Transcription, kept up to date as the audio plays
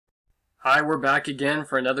Hi, we're back again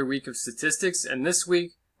for another week of statistics, and this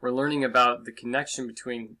week we're learning about the connection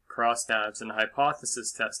between crosstabs and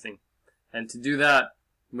hypothesis testing. And to do that,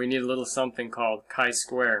 we need a little something called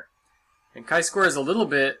chi2. And chi2 is a little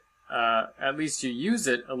bit, at least you use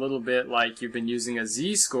it a little bit like you've been using a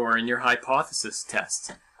z-score in your hypothesis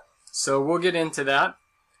test. So we'll get into that.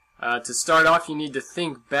 To start off, you need to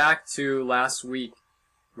think back to last week.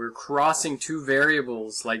 We're crossing two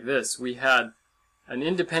variables like this. We had an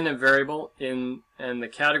independent variable and the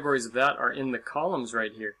categories of that are in the columns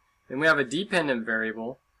right here. Then we have a dependent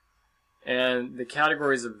variable and the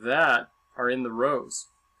categories of that are in the rows.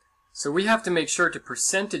 So we have to make sure to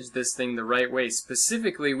percentage this thing the right way.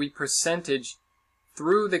 Specifically, we percentage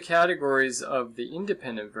through the categories of the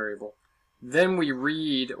independent variable. Then we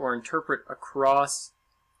read or interpret across,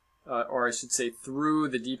 or I should say through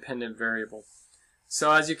the dependent variable. So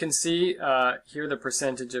as you can see, here the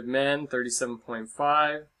percentage of men,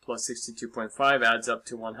 37.5 plus 62.5 adds up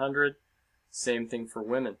to 100. Same thing for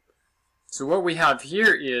women. So what we have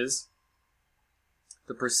here is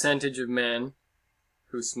the percentage of men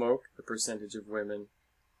who smoke, the percentage of women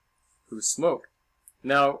who smoke.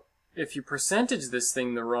 Now, if you percentage this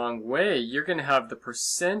thing the wrong way, you're going to have the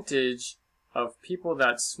percentage of people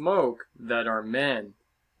that smoke that are men,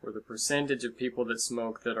 or the percentage of people that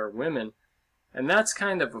smoke that are women. And that's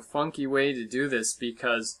kind of a funky way to do this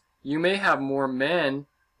because you may have more men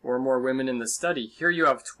or more women in the study. Here you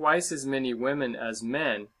have twice as many women as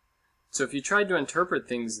men. So if you tried to interpret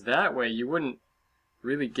things that way, you wouldn't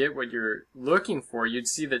really get what you're looking for. You'd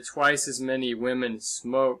see that twice as many women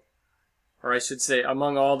smoke, or I should say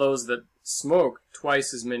among all those that smoke,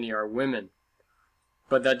 twice as many are women.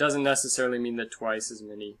 But that doesn't necessarily mean that twice as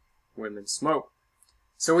many women smoke.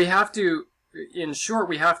 So we have to, in short,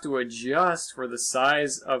 we have to adjust for the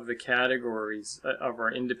size of the categories of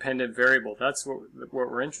our independent variable. That's what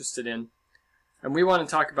we're interested in. And we want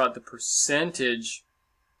to talk about the percentages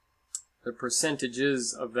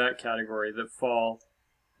of that category that fall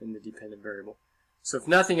in the dependent variable. So if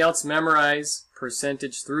nothing else, memorize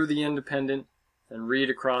percentage through the independent and read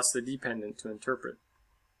across the dependent to interpret.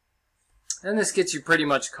 And this gets you pretty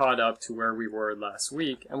much caught up to where we were last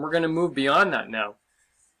week. And we're going to move beyond that now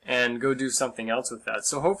and go do something else with that.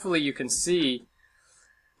 So hopefully you can see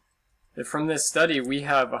that from this study we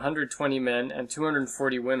have 120 men and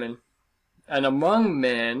 240 women. And among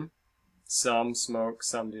men, some smoke,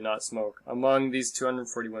 some do not smoke. Among these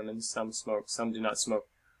 240 women, some smoke, some do not smoke.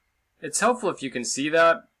 It's helpful if you can see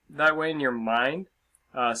that way in your mind.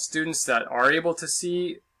 Students that are able to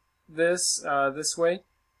see this this way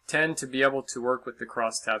tend to be able to work with the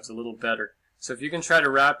crosstabs a little better. So if you can try to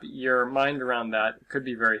wrap your mind around that, it could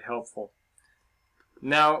be very helpful.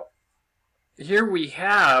 Now, here we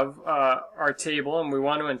have our table, and we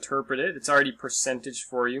want to interpret it. It's already percentage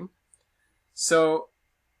for you. So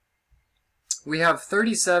we have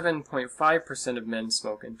 37.5% of men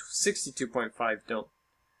smoke and 62.5% don't.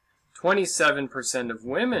 27% of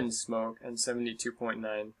women smoke and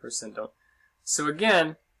 72.9% don't. So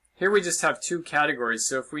again, here we just have two categories.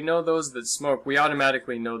 So if we know those that smoke, we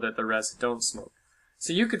automatically know that the rest don't smoke.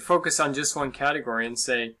 So you could focus on just one category and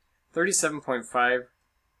say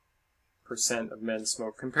 37.5% of men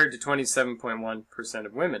smoke compared to 27.1%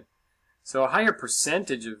 of women. So a higher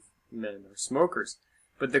percentage of men are smokers.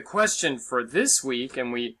 But the question for this week,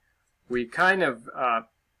 and we kind of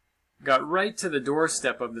got right to the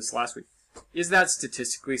doorstep of this last week, is that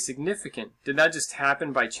statistically significant? Did that just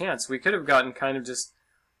happen by chance? We could have gotten kind of just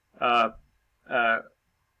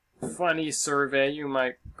funny survey, you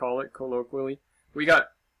might call it colloquially. We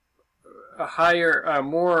got a higher,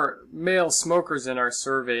 more male smokers in our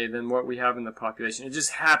survey than what we have in the population. It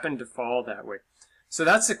just happened to fall that way. So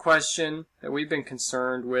that's a question that we've been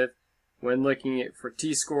concerned with when looking at for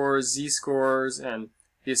t-scores, z-scores, and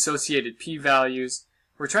the associated p-values.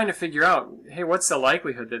 We're trying to figure out, hey, what's the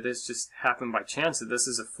likelihood that this just happened by chance, that this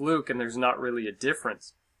is a fluke and there's not really a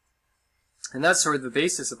difference? And that's sort of the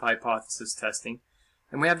basis of hypothesis testing.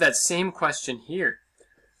 And we have that same question here.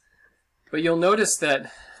 But you'll notice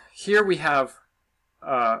that here we have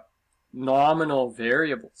nominal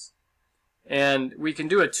variables. And we can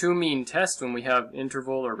do a two-mean test when we have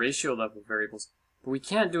interval or ratio level variables. But we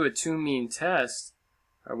can't do a two-mean test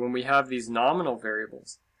when we have these nominal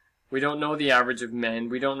variables. We don't know the average of men.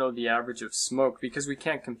 We don't know the average of smoke because we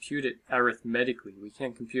can't compute it arithmetically. We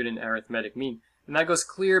can't compute an arithmetic mean. And that goes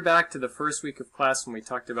clear back to the first week of class when we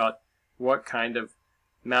talked about what kind of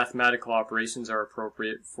mathematical operations are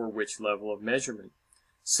appropriate for which level of measurement.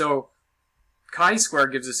 So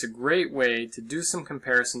chi2 gives us a great way to do some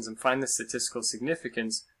comparisons and find the statistical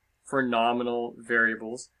significance for nominal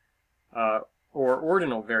variables or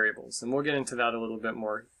ordinal variables. And we'll get into that a little bit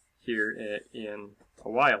more here in a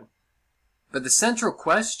while. But the central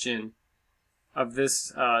question of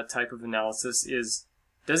this type of analysis is,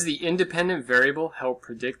 does the independent variable help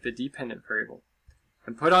predict the dependent variable?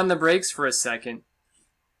 And put on the brakes for a second.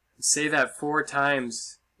 Say that 4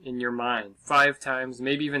 times in your mind, 5 times,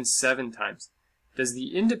 maybe even 7 times. Does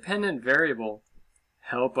the independent variable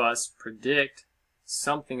help us predict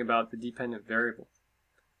something about the dependent variable?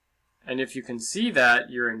 And if you can see that,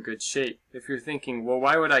 you're in good shape. If you're thinking, well,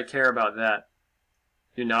 why would I care about that?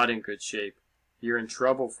 You're not in good shape. You're in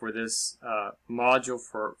trouble for this module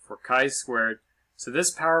for chi2. So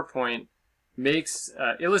this PowerPoint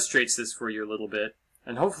illustrates this for you a little bit,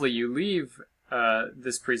 and hopefully you leave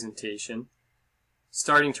this presentation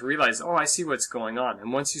starting to realize, oh, I see what's going on.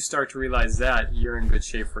 And once you start to realize that, you're in good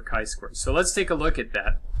shape for chi2. So let's take a look at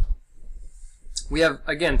that. We have,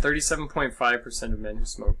 again, 37.5% of men who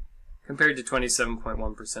smoke compared to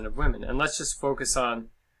 27.1% of women. And let's just focus on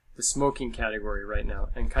the smoking category right now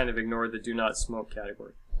and kind of ignore the do not smoke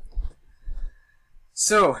category.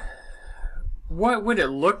 So what would it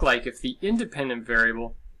look like if the independent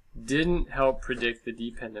variable didn't help predict the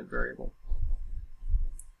dependent variable?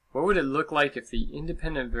 What would it look like if the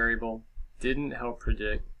independent variable didn't help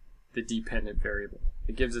predict the dependent variable?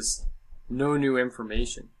 It gives us no new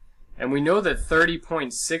information. And we know that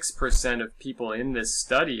 30.6% of people in this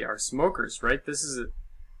study are smokers, right? This is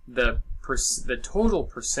the total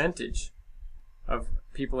percentage of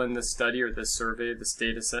people in this study or this survey, this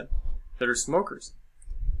data set, that are smokers.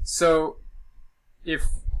 So if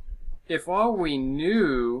all we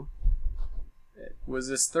knew was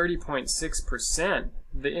this 30.6%,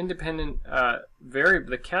 the independent variable,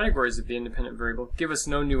 the categories of the independent variable give us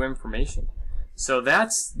no new information. So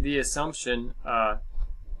that's the assumption,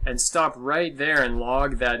 and stop right there and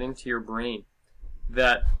log that into your brain,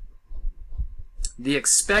 that the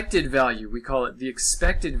expected value, we call it the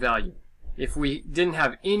expected value, if we didn't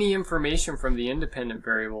have any information from the independent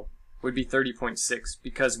variable, would be 30.6,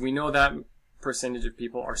 because we know that percentage of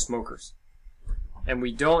people are smokers. And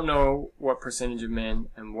we don't know what percentage of men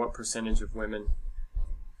and what percentage of women.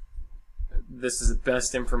 This is the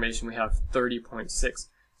best information we have, 30.6.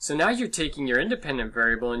 So now you're taking your independent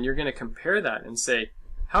variable and you're going to compare that and say,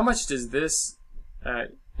 how much does this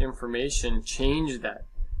information change that?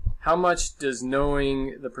 How much does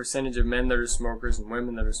knowing the percentage of men that are smokers and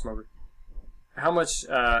women that are smokers, how much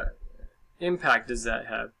impact does that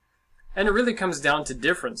have? And it really comes down to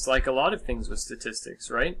difference, like a lot of things with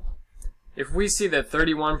statistics, right? If we see that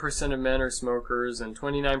 31% of men are smokers and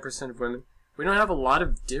 29% of women, we don't have a lot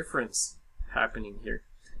of difference happening here.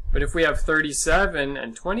 But if we have 37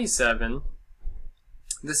 and 27,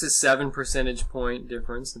 this is 7 percentage point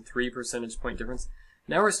difference and 3 percentage point difference.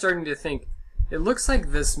 Now we're starting to think, it looks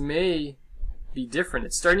like this may be different.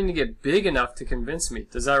 It's starting to get big enough to convince me.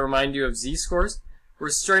 Does that remind you of z-scores? We're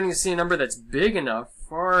starting to see a number that's big enough,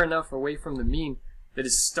 far enough away from the mean, that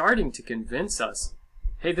is starting to convince us,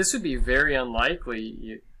 hey, this would be very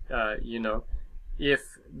unlikely, you know, if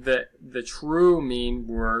the true mean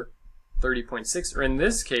were 30.6, or in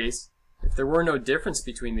this case, if there were no difference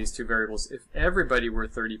between these two variables, if everybody were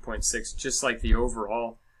 30.6, just like the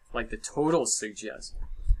overall, like the total suggests.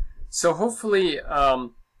 So hopefully,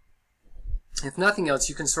 if nothing else,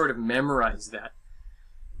 you can sort of memorize that.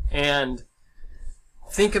 And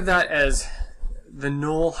think of that as the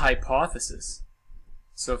null hypothesis.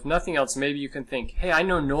 So if nothing else, maybe you can think, hey, I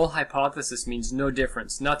know null hypothesis means no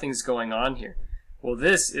difference. Nothing's going on here. Well,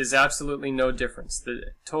 this is absolutely no difference.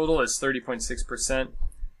 The total is 30.6%,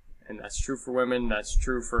 and that's true for women, that's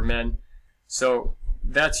true for men. So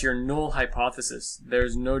that's your null hypothesis.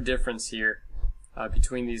 There's no difference here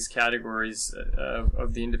between these categories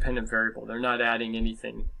of the independent variable. They're not adding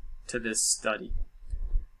anything to this study.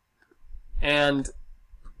 And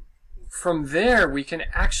from there, we can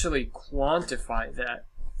actually quantify that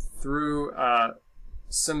through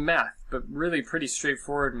some math, but really pretty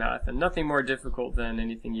straightforward math, and nothing more difficult than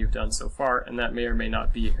anything you've done so far, and that may or may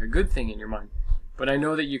not be a good thing in your mind. But I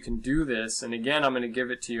know that you can do this, and again, I'm going to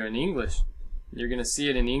give it to you in English. You're going to see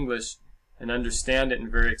it in English and understand it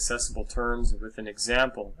in very accessible terms with an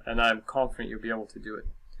example, and I'm confident you'll be able to do it.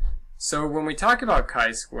 So when we talk about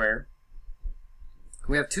chi2,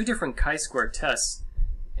 we have two different chi2 tests,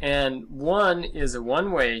 and one is a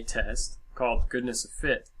one-way test called goodness of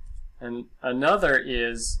fit, and another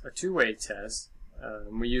is a two-way test.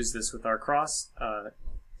 We use this with our cross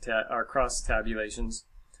tabulations,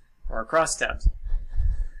 or our crosstabs.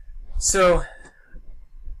 So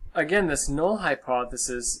again, this null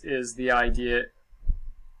hypothesis is the idea,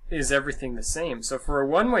 is everything the same? So for a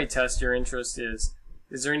one-way test, your interest is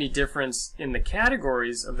is there any difference in the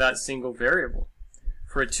categories of that single variable?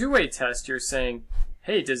 For a two-way test, you're saying,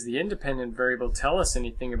 hey, does the independent variable tell us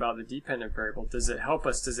anything about the dependent variable? Does it help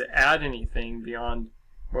us? Does it add anything beyond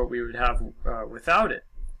what we would have without it?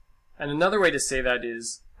 And another way to say that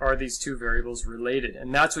is, are these two variables related?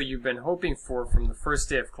 And that's what you've been hoping for from the first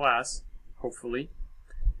day of class, hopefully,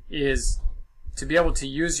 is to be able to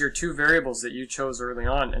use your two variables that you chose early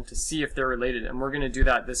on and to see if they're related. And we're going to do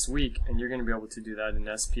that this week, and you're going to be able to do that in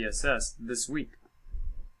SPSS this week.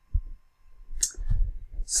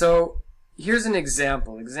 So here's an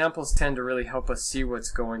example. Examples tend to really help us see what's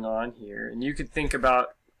going on here. And you could think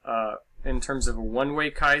about, in terms of a one-way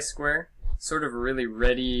chi-square, sort of a really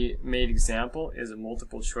ready-made example is a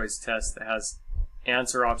multiple choice test that has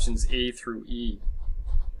answer options A through E.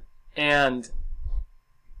 And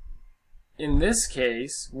in this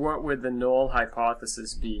case, what would the null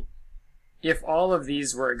hypothesis be? If all of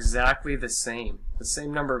these were exactly the same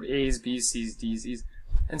number of A's, B's, C's, D's, E's.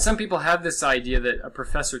 And some people have this idea that a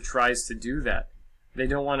professor tries to do that. They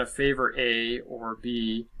don't want to favor A or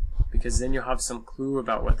B because then you'll have some clue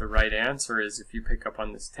about what the right answer is if you pick up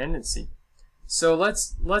on this tendency. So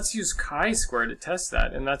let's use chi-square to test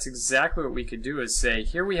that, and that's exactly what we could do is say,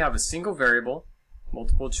 here we have a single variable,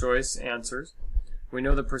 multiple choice answers. We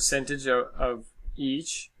know the percentage of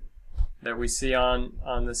each that we see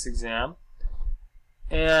on this exam,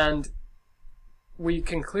 and we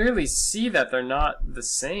can clearly see that they're not the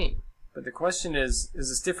same. But the question is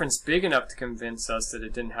this difference big enough to convince us that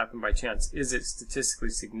it didn't happen by chance? Is it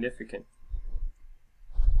statistically significant?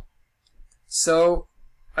 So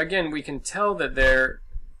again, we can tell that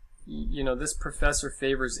this professor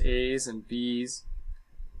favors A's and B's,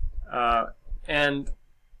 and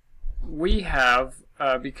we have,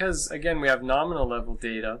 because again we have nominal level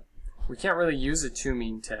data, we can't really use a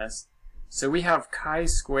two-mean test. So we have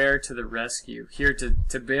chi-square to the rescue here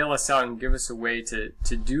to bail us out and give us a way to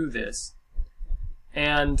do this.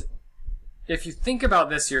 And if you think about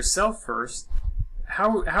this yourself first,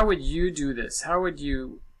 how would you do this? How would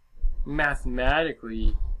you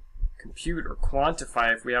mathematically compute or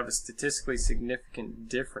quantify if we have a statistically significant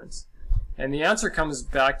difference? And the answer comes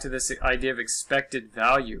back to this idea of expected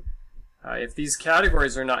value. If these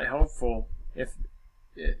categories are not helpful,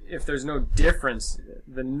 if there's no difference,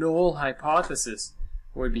 the null hypothesis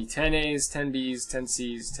would be 10 A's, 10 B's, 10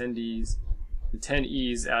 C's, 10 D's, and 10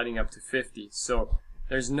 E's adding up to 50. So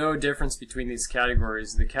there's no difference between these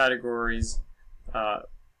categories. The categories,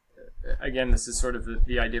 again, this is sort of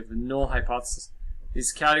the idea of the null hypothesis.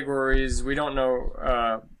 These categories, we don't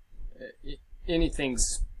know anything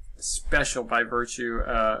special by virtue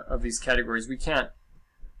of these categories. We can't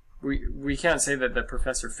say that the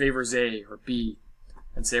professor favors A or B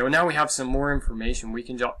and say, well, now we have some more information. We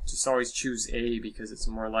can just always choose A because it's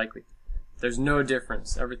more likely. There's no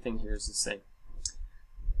difference. Everything here is the same.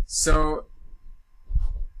 So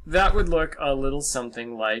that would look a little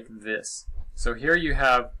something like this. So here you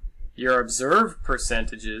have your observed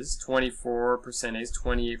percentages, 24% A's,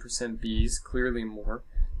 28% B's, clearly more.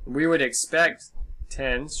 We would expect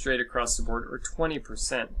 10 straight across the board, or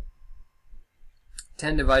 20%.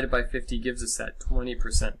 10 divided by 50 gives us that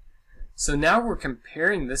 20%. So now we're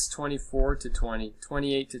comparing this 24 to 20,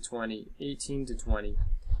 28 to 20, 18 to 20.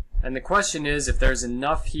 And the question is if there's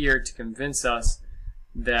enough here to convince us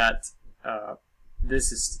that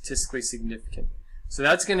this is statistically significant. So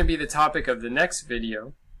that's going to be the topic of the next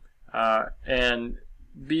video. And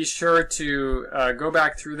be sure to go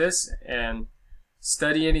back through this and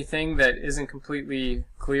study anything that isn't completely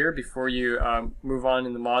clear before you move on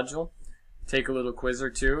in the module. Take a little quiz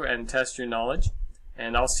or two and test your knowledge.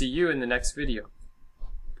 And I'll see you in the next video.